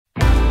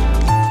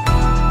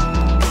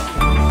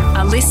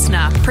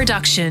listener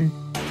production.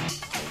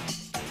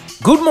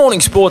 Good morning,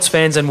 sports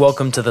fans, and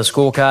welcome to The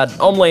Scorecard.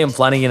 I'm Liam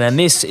Flanagan, and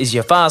this is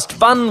your fast,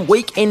 fun,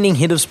 week-ending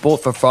hit of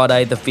sport for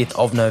Friday, the 5th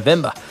of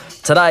November.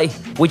 Today,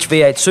 which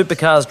V8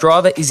 supercars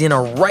driver is in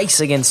a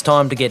race against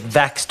time to get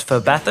vaxxed for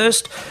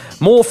Bathurst,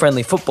 more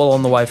friendly football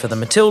on the way for the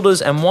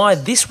Matildas, and why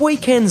this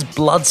weekend's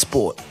blood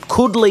sport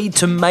could lead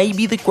to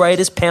maybe the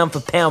greatest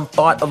pound-for-pound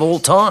fight of all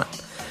time.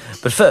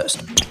 But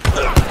first,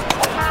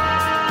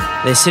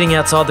 they're sitting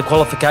outside the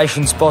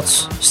qualification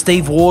spots,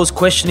 Steve Waugh's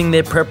questioning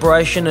their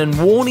preparation and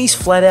Warnie's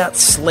flat out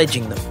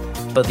sledging them.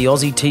 But the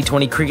Aussie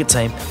T20 cricket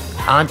team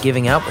aren't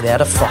giving up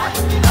without a fight.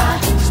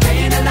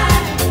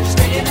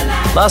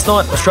 Last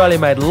night, Australia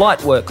made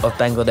light work of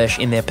Bangladesh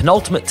in their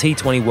penultimate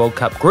T20 World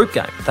Cup group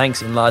game,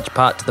 thanks in large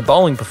part to the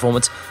bowling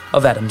performance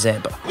of Adam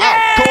Zampa.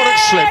 Caught it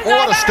slip.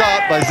 What a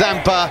start by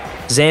Zampa.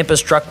 Zampa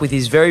struck with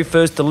his very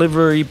first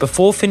delivery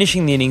before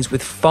finishing the innings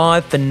with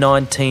 5 for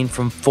 19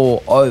 from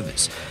 4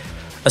 overs.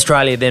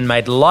 Australia then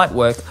made light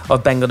work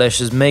of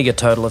Bangladesh's meagre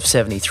total of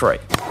 73.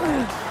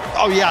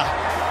 Oh yeah,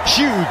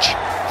 huge,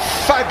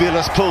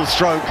 fabulous pull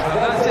stroke.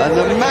 And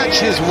the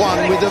match is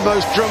won with the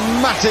most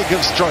dramatic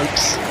of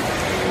strokes.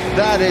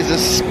 That is a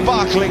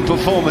sparkling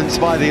performance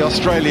by the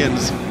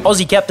Australians.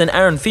 Aussie captain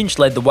Aaron Finch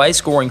led the way,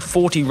 scoring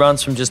 40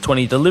 runs from just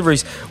 20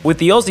 deliveries, with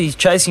the Aussies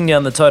chasing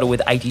down the total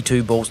with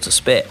 82 balls to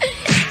spare.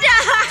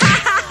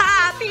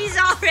 He's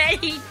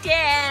already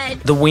dead.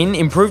 The win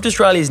improved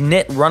Australia's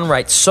net run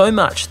rate so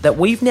much that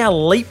we've now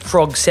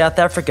leapfrogged South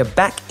Africa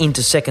back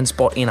into second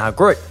spot in our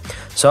group.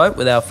 So,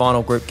 with our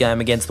final group game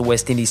against the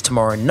West Indies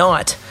tomorrow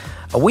night,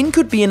 a win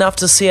could be enough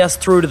to see us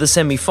through to the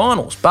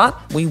semi-finals, but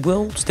we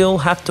will still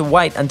have to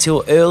wait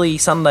until early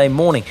Sunday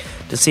morning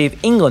to see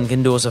if England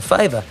can do us a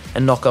favour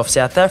and knock off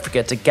South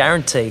Africa to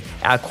guarantee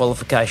our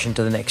qualification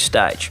to the next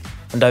stage.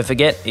 And don't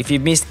forget, if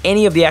you've missed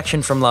any of the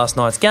action from last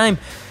night's game,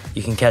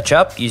 you can catch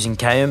up using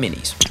KO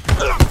Minis.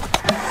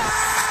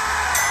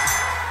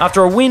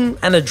 After a win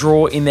and a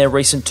draw in their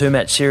recent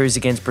two-match series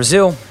against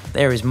Brazil,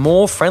 there is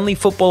more friendly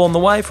football on the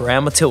way for our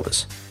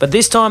Matildas. But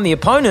this time the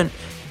opponent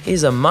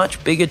is a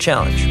much bigger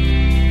challenge. America.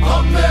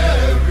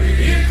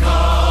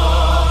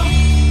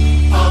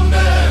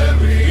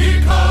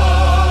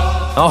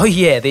 Oh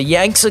yeah, the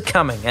Yanks are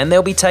coming, and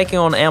they'll be taking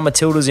on our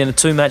Matildas in a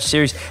two-match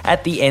series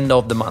at the end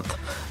of the month.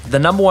 The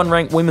number one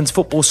ranked women's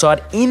football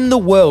side in the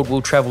world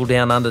will travel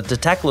down under to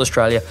tackle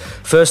Australia,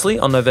 firstly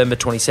on November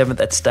 27th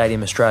at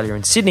Stadium Australia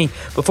in Sydney,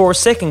 before a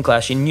second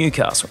clash in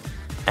Newcastle.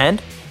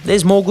 And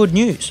there's more good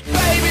news.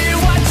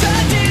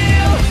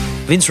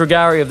 Vince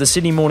Regari of the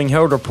Sydney Morning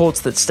Herald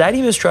reports that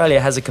Stadium Australia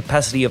has a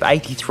capacity of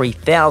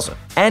 83,000,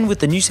 and with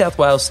the New South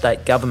Wales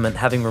state government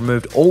having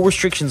removed all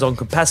restrictions on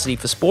capacity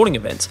for sporting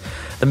events,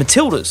 the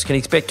Matildas can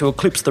expect to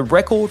eclipse the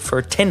record for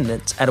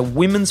attendance at a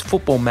women's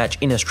football match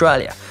in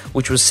Australia,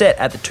 which was set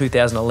at the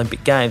 2000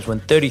 Olympic Games when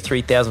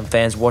 33,000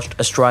 fans watched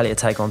Australia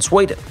take on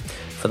Sweden.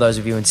 For those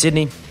of you in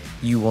Sydney,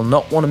 you will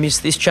not want to miss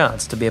this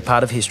chance to be a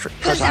part of history.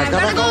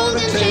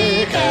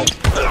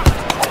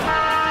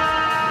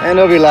 And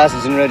there'll be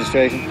license and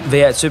registration.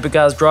 V8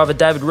 Supercars driver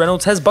David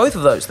Reynolds has both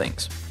of those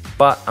things.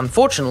 But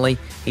unfortunately,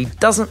 he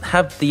doesn't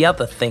have the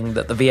other thing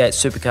that the V8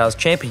 Supercars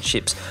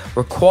Championships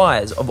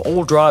requires of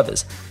all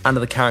drivers under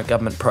the current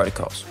government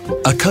protocols.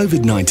 A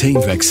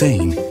COVID-19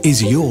 vaccine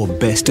is your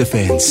best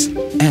defence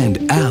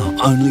and our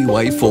only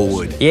way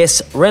forward.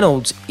 Yes,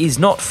 Reynolds is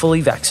not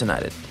fully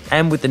vaccinated.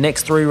 And with the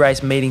next 3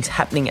 race meetings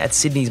happening at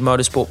Sydney's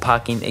Motorsport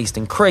Park in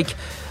Eastern Creek,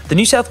 the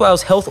New South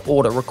Wales health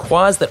order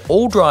requires that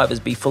all drivers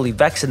be fully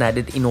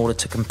vaccinated in order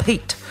to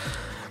compete.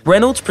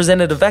 Reynolds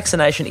presented a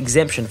vaccination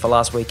exemption for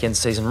last weekend's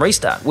season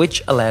restart,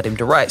 which allowed him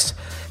to race.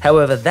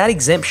 However, that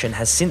exemption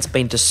has since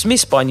been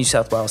dismissed by New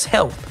South Wales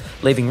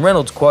Health, leaving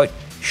Reynolds, quote,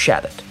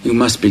 shattered. You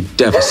must be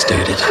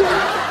devastated.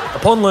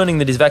 Upon learning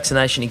that his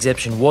vaccination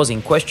exemption was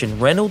in question,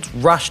 Reynolds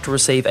rushed to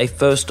receive a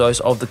first dose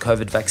of the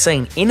COVID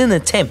vaccine in an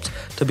attempt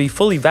to be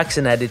fully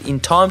vaccinated in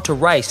time to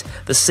race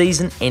the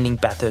season-ending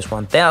Bathurst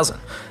 1000,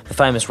 the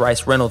famous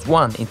race Reynolds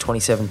won in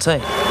 2017.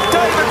 David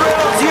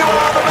Reynolds, you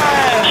are the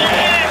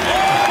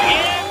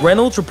man!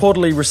 Reynolds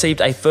reportedly received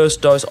a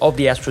first dose of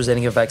the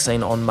AstraZeneca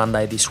vaccine on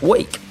Monday this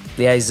week.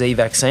 The AZ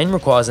vaccine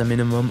requires a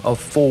minimum of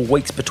 4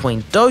 weeks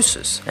between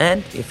doses,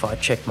 and if I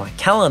check my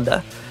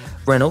calendar,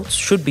 Reynolds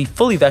should be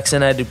fully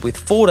vaccinated with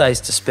 4 days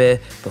to spare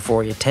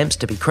before he attempts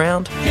to be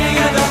crowned King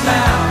of the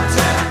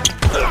Mountain.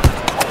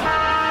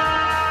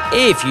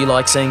 If you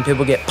like seeing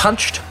people get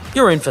punched,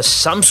 you're in for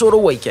some sort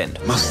of weekend.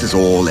 Must this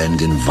all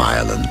end in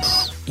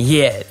violence?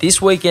 Yeah, this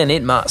weekend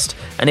it must.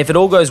 And if it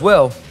all goes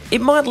well,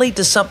 it might lead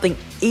to something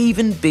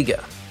even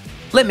bigger.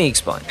 Let me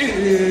explain.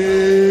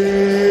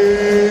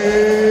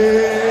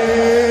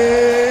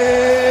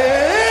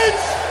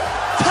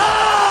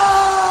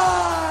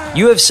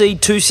 UFC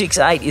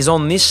 268 is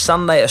on this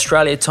Sunday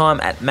Australia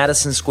time at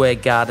Madison Square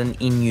Garden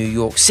in New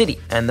York City,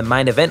 and the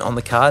main event on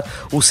the card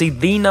will see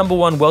the number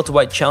one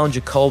welterweight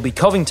challenger Colby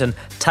Covington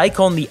take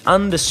on the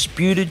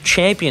undisputed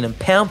champion and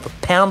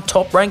pound-for-pound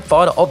top-ranked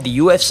fighter of the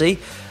UFC,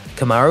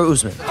 Kamaru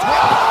Usman.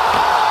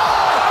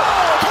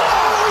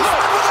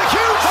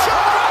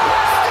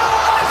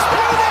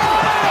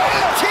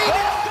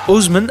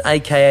 Usman,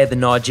 aka the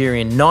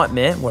Nigerian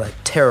Nightmare, what a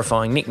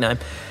terrifying nickname,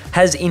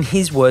 has, in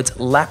his words,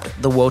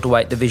 lapped the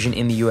welterweight division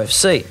in the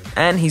UFC.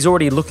 And he's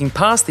already looking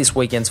past this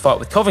weekend's fight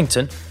with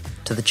Covington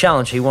to the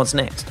challenge he wants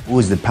next. Who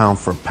is the pound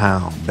for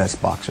pound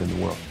best boxer in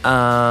the world?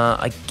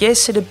 I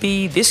guess it'd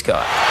be this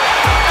guy.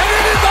 And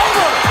it is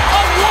over!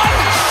 A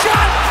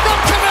one-shot from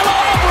Canelo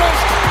Alvarez!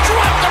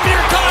 Dropped him near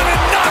time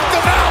and knocked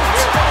him out!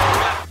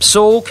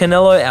 Saul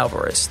Canelo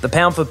Alvarez, the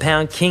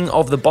pound-for-pound king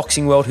of the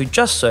boxing world, who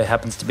just so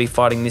happens to be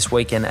fighting this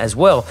weekend as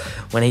well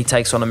when he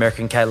takes on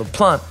American Caleb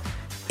Plant,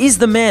 is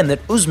the man that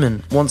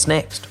Usman wants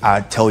next.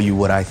 I'd tell you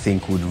what I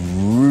think would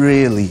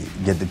really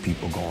get the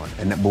people going,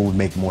 and what would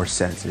make more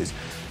sense is,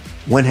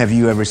 when have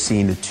you ever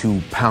seen the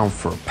two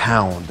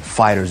pound-for-pound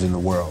fighters in the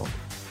world,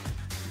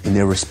 in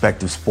their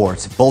respective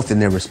sports, both in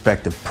their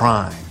respective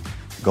prime,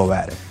 go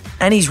at it?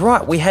 And he's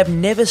right, we have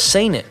never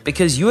seen it,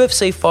 because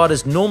UFC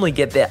fighters normally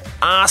get their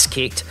ass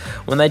kicked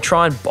when they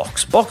try and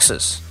box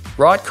boxers.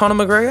 Right, Conor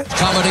McGregor?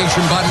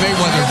 Combination by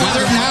Mayweather.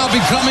 Mayweather now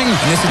becoming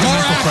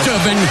more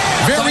active and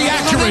very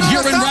accurate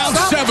here in round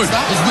 7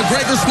 as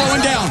McGregor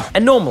slowing down.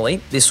 And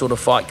normally, this sort of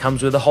fight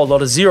comes with a whole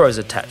lot of zeros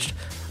attached.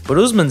 But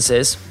Usman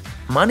says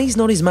money's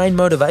not his main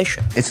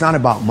motivation. It's not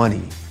about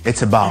money.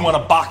 It's about... You want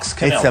to box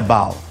Canelo. It's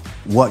about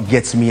what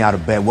gets me out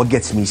of bed, what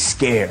gets me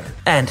scared.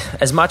 And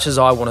as much as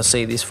I want to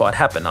see this fight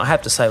happen, I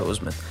have to say,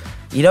 Usman,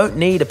 you don't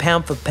need a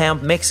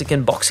pound-for-pound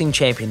Mexican boxing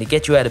champion to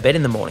get you out of bed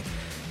in the morning.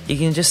 You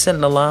can just set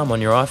an alarm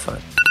on your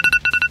iPhone.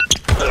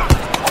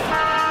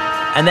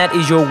 And that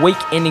is your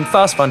week-ending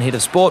fast fun hit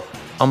of sport.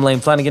 I'm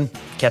Liam Flanagan.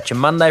 Catch you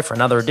Monday for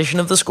another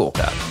edition of The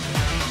Scorecard.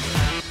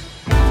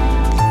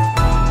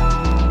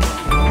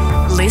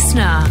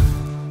 Listener.